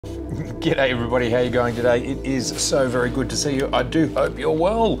G'day everybody, how you going today? It is so very good to see you. I do hope you're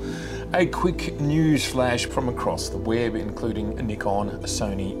well. A quick news flash from across the web, including Nikon,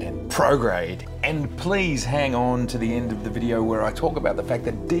 Sony and Prograde. And please hang on to the end of the video where I talk about the fact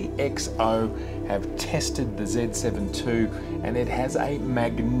that DxO have tested the Z7 II and it has a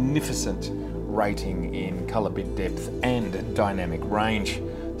magnificent rating in color bit depth and dynamic range.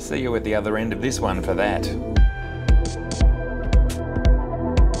 See you at the other end of this one for that.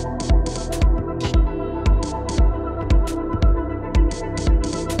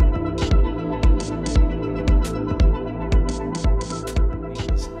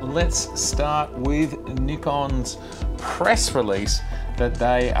 Let's start with Nikon's press release that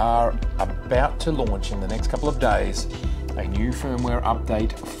they are about to launch in the next couple of days a new firmware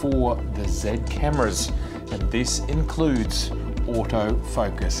update for the Z cameras, and this includes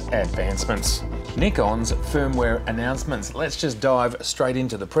autofocus advancements. Nikon's firmware announcements. Let's just dive straight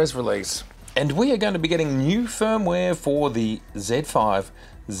into the press release. And we are going to be getting new firmware for the Z5,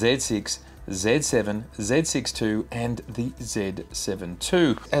 Z6, Z7, Z6 II and the Z7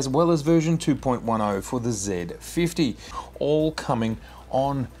 II, as well as version 2.10 for the Z50, all coming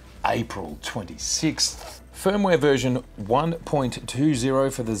on April 26th. Firmware version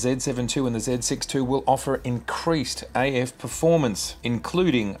 1.20 for the Z7 II and the Z6 II will offer increased AF performance,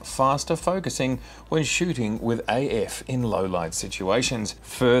 including faster focusing when shooting with AF in low light situations.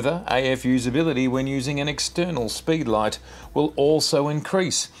 Further, AF usability when using an external speed light will also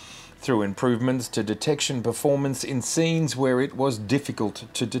increase through improvements to detection performance in scenes where it was difficult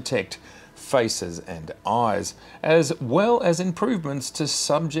to detect faces and eyes, as well as improvements to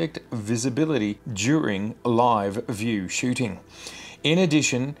subject visibility during live view shooting. In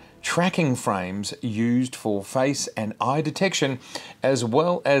addition, tracking frames used for face and eye detection, as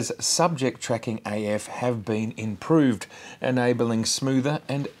well as subject tracking AF, have been improved, enabling smoother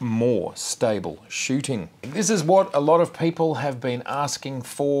and more stable shooting. This is what a lot of people have been asking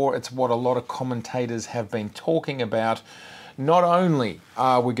for. It's what a lot of commentators have been talking about. Not only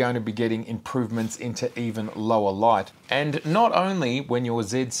are we going to be getting improvements into even lower light, and not only when your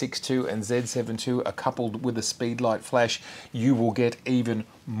Z6 II and Z7 II are coupled with a speedlight flash, you will get even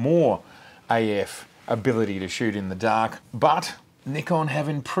more AF ability to shoot in the dark, but Nikon have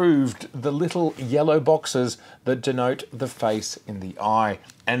improved the little yellow boxes that denote the face in the eye.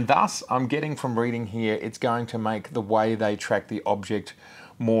 And thus, I'm getting from reading here, it's going to make the way they track the object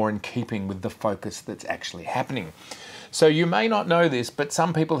more in keeping with the focus that's actually happening. So you may not know this, but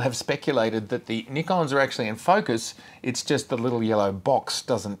some people have speculated that the Nikons are actually in focus, it's just the little yellow box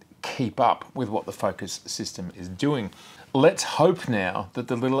doesn't keep up with what the focus system is doing. Let's hope now that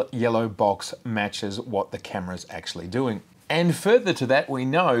the little yellow box matches what the camera's actually doing. And further to that, we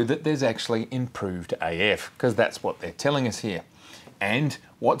know that there's actually improved AF, because that's what they're telling us here. And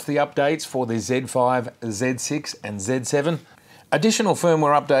what's the updates for the Z5, Z6 and Z7? Additional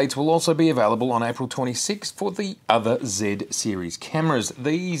firmware updates will also be available on April 26 for the other Z series cameras.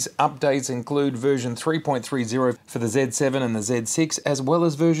 These updates include version 3.30 for the Z7 and the Z6, as well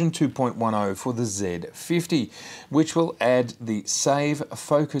as version 2.10 for the Z50, which will add the Save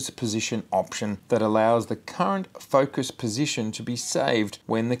Focus Position option that allows the current focus position to be saved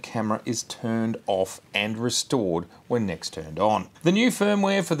when the camera is turned off and restored when next turned on. The new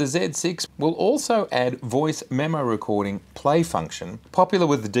firmware for the Z6 will also add voice memo recording play function, popular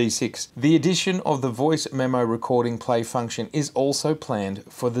with the D6. The addition of the voice memo recording play function is also planned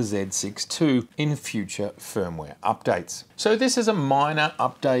for the Z6 II in future firmware updates. So this is a minor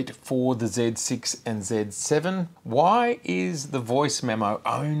update for the Z6 and Z7. Why is the voice memo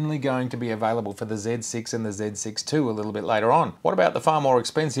only going to be available for the Z6 and the Z6 II a little bit later on? What about the far more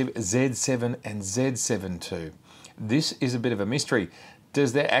expensive Z7 and Z7 II? This is a bit of a mystery.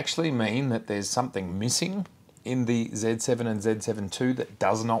 Does that actually mean that there's something missing in the Z7 and Z7 II that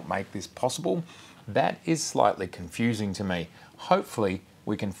does not make this possible? That is slightly confusing to me. Hopefully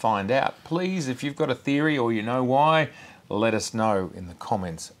we can find out. Please, if you've got a theory or you know why, let us know in the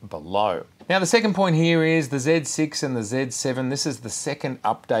comments below. Now the second point here is the Z6 and the Z7. This is the second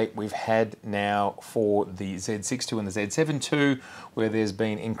update we've had now for the Z6 II and the Z7 II, where there's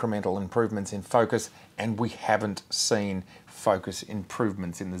been incremental improvements in focus, and we haven't seen focus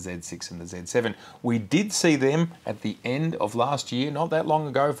improvements in the Z6 and the Z7. We did see them at the end of last year, not that long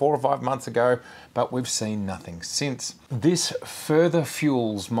ago, 4 or 5 months ago, but we've seen nothing since. This further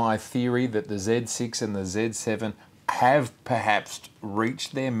fuels my theory that the Z6 and the Z7 have perhaps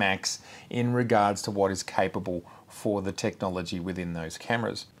reached their max in regards to what is capable for the technology within those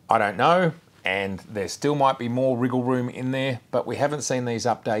cameras. I don't know. and there still might be more wriggle room in there, but we haven't seen these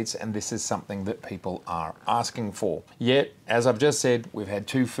updates, and this is something that people are asking for. Yet, as I've just said, we've had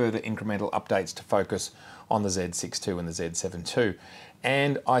 2 further incremental updates to focus on the Z6 II and the Z7 II,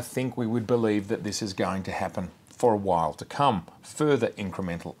 and I think we would believe that this is going to happen for a while to come. Further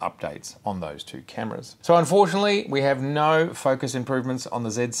incremental updates on those 2 cameras. So unfortunately, we have no focus improvements on the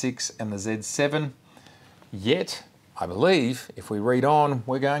Z6 and the Z7, yet I believe if we read on,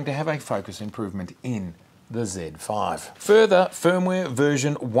 we're going to have a focus improvement in the Z5. Further, firmware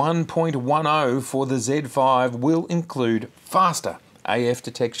version 1.10 for the Z5 will include faster AF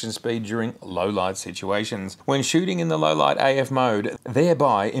detection speed during low light situations when shooting in the low light AF mode,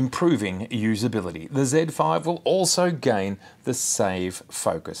 thereby improving usability. The Z5 will also gain the save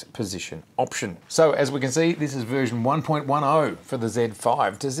focus position option. So as we can see, this is version 1.10 for the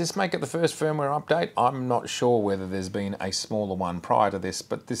Z5. Does this make it the first firmware update? I'm not sure whether there's been a smaller one prior to this,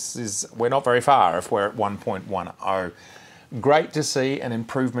 but we're not very far if we're at 1.10. Great to see an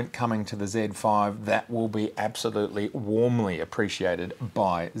improvement coming to the Z5 that will be absolutely warmly appreciated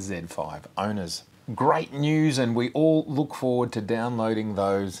by Z5 owners. Great news, and we all look forward to downloading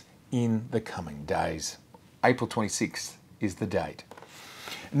those in the coming days. April 26th is the date.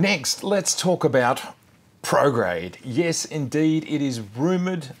 Next, let's talk about Prograde. Yes, indeed, it is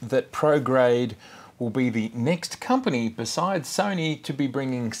rumoured that Prograde will be the next company besides Sony to be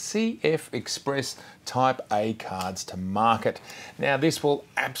bringing CFexpress Type A cards to market. Now this will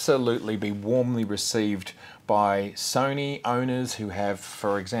absolutely be warmly received by Sony owners who have,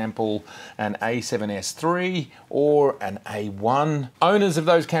 for example, an A7S III or an A1. Owners of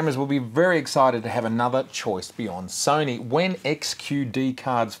those cameras will be very excited to have another choice beyond Sony. When XQD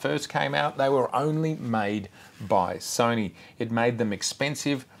cards first came out, they were only made by Sony. It made them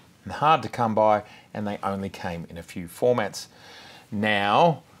expensive and hard to come by, and they only came in a few formats.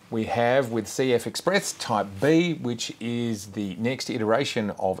 Now we have with CFexpress Type B, which is the next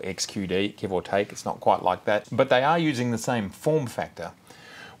iteration of XQD, give or take. It's not quite like that, but they are using the same form factor.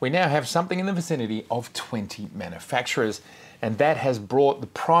 We now have something in the vicinity of 20 manufacturers, and that has brought the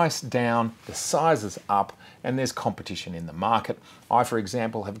price down, the sizes up, and there's competition in the market. I, for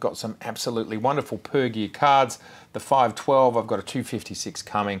example, have got some absolutely wonderful Pergear cards. The 512, I've got a 256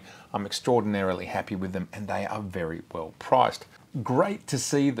 coming. I'm extraordinarily happy with them, and they are very well priced. Great to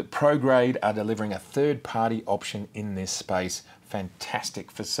see that Prograde are delivering a third-party option in this space.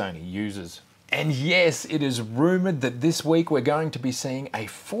 Fantastic for Sony users. And yes, it is rumoured that this week we're going to be seeing a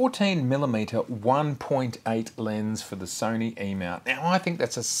 14mm 1.8 lens for the Sony E-mount. Now I think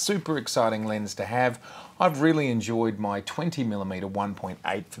that's a super exciting lens to have. I've really enjoyed my 20mm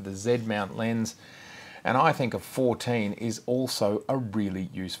 1.8 for the Z-mount lens, and I think a 14 is also a really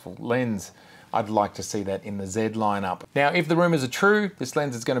useful lens. I'd like to see that in the Z lineup. Now, if the rumours are true, this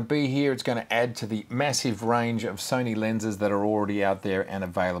lens is going to be here. It's going to add to the massive range of Sony lenses that are already out there and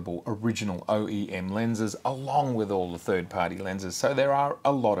available, original OEM lenses, along with all the third-party lenses. So there are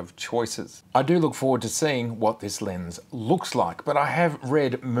a lot of choices. I do look forward to seeing what this lens looks like, but I have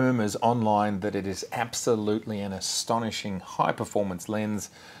read murmurs online that it is absolutely an astonishing high-performance lens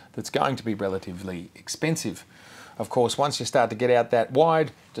that's going to be relatively expensive. Of course, once you start to get out that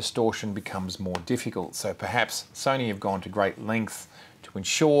wide, distortion becomes more difficult. So perhaps Sony have gone to great lengths to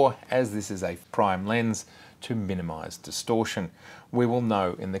ensure, as this is a prime lens, to minimize distortion. We will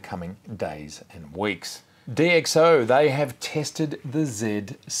know in the coming days and weeks. DxO, they have tested the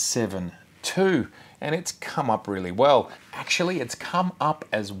Z7 II, and it's come up really well. Actually, it's come up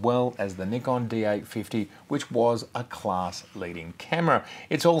as well as the Nikon D850, which was a class-leading camera.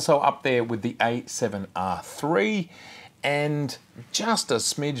 It's also up there with the A7R III and just a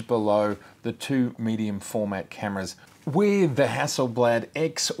smidge below the 2 medium format cameras, with the Hasselblad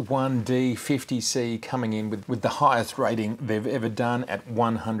X1D 50C coming in with the highest rating they've ever done at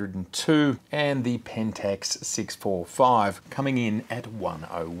 102, and the Pentax 645 coming in at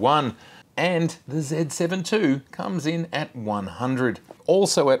 101. And the Z7 II comes in at 100.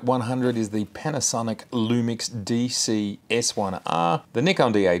 Also at 100 is the Panasonic Lumix DC S1R, the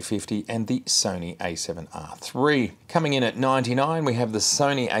Nikon D850, and the Sony A7R III. Coming in at 99, we have the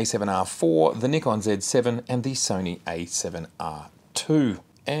Sony A7R IV, the Nikon Z7, and the Sony A7R II.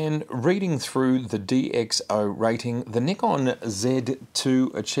 And reading through the DxO rating, the Nikon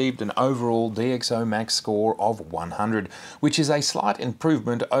Z2 achieved an overall DxO Max score of 100, which is a slight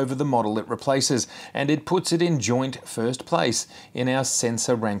improvement over the model it replaces, and it puts it in joint first place in our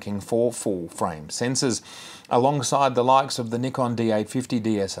sensor ranking for full-frame sensors, alongside the likes of the Nikon D850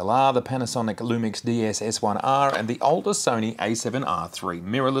 DSLR, the Panasonic Lumix DS S1R, and the older Sony A7R III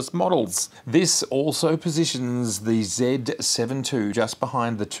mirrorless models. This also positions the Z7 II just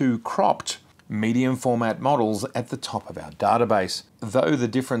behind the 2 cropped medium format models at the top of our database, though the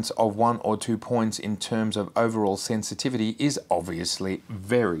difference of 1 or 2 points in terms of overall sensitivity is obviously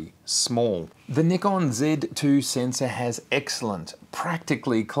very small. The Nikon Z2 sensor has excellent,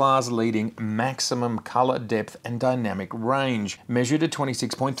 practically class-leading maximum color depth and dynamic range, measured at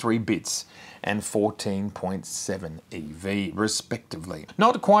 26.3 bits and 14.7 EV respectively.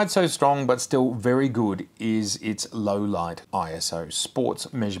 Not quite so strong, but still very good is its low light ISO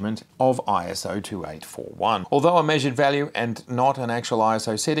sports measurement of ISO 2841. Although a measured value and not an actual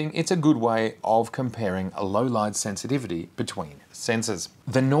ISO setting, it's a good way of comparing a low light sensitivity between sensors.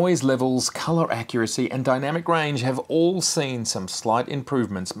 The noise levels, color accuracy and dynamic range have all seen some slight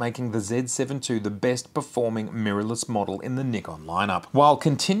improvements, making the Z7 II the best performing mirrorless model in the Nikon lineup. While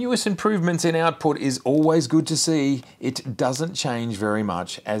continuous improvements in output is always good to see, it doesn't change very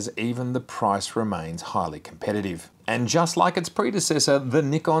much, as even the price remains highly competitive. And just like its predecessor, the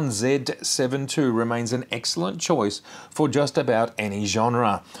Nikon Z7 II remains an excellent choice for just about any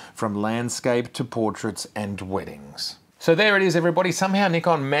genre, from landscape to portraits and weddings. So there it is, everybody. Somehow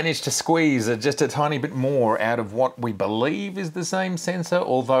Nikon managed to squeeze just a tiny bit more out of what we believe is the same sensor,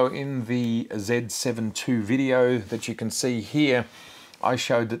 although in the Z7 II video that you can see here, I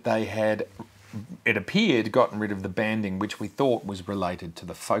showed that they had, it appeared, gotten rid of the banding, which we thought was related to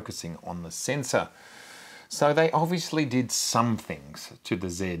the focusing on the sensor. So they obviously did some things to the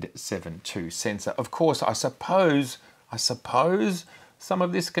Z7 II sensor. Of course, I suppose some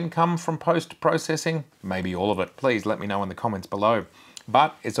of this can come from post-processing, maybe all of it. Please let me know in the comments below.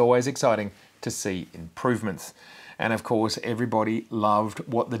 But it's always exciting to see improvements. And of course, everybody loved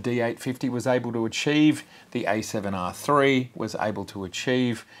what the D850 was able to achieve, the A7R III was able to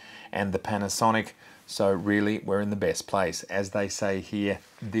achieve, and the Panasonic. So really, we're in the best place. As they say here,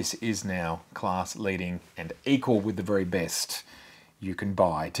 this is now class leading and equal with the very best you can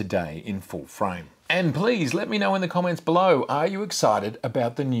buy today in full frame. And please let me know in the comments below, are you excited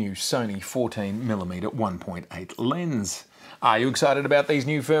about the new Sony 14mm 1.8 lens? Are you excited about these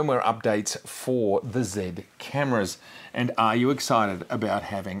new firmware updates for the Z cameras? And are you excited about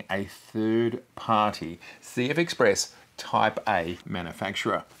having a third-party CFexpress Type A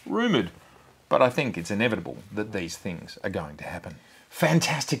manufacturer? Rumoured, but I think it's inevitable that these things are going to happen.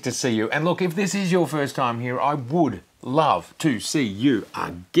 Fantastic to see you. And look, if this is your first time here, I would love to see you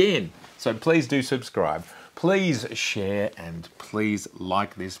again. So please do subscribe, please share, and please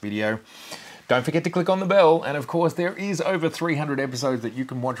like this video. Don't forget to click on the bell, and of course there is over 300 episodes that you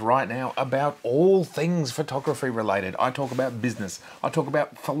can watch right now about all things photography related. I talk about business, I talk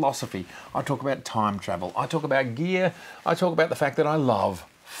about philosophy, I talk about time travel, I talk about gear, I talk about the fact that I love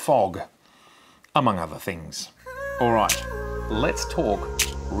fog, among other things. All right, let's talk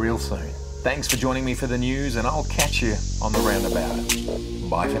real soon. Thanks for joining me for the news, and I'll catch you on the roundabout.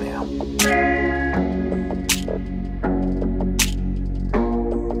 Bye for now.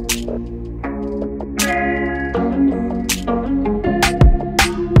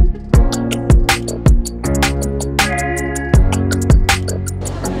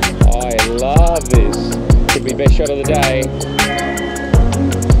 I love this. Could be best shot of the day.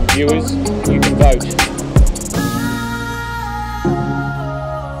 Viewers, you can vote.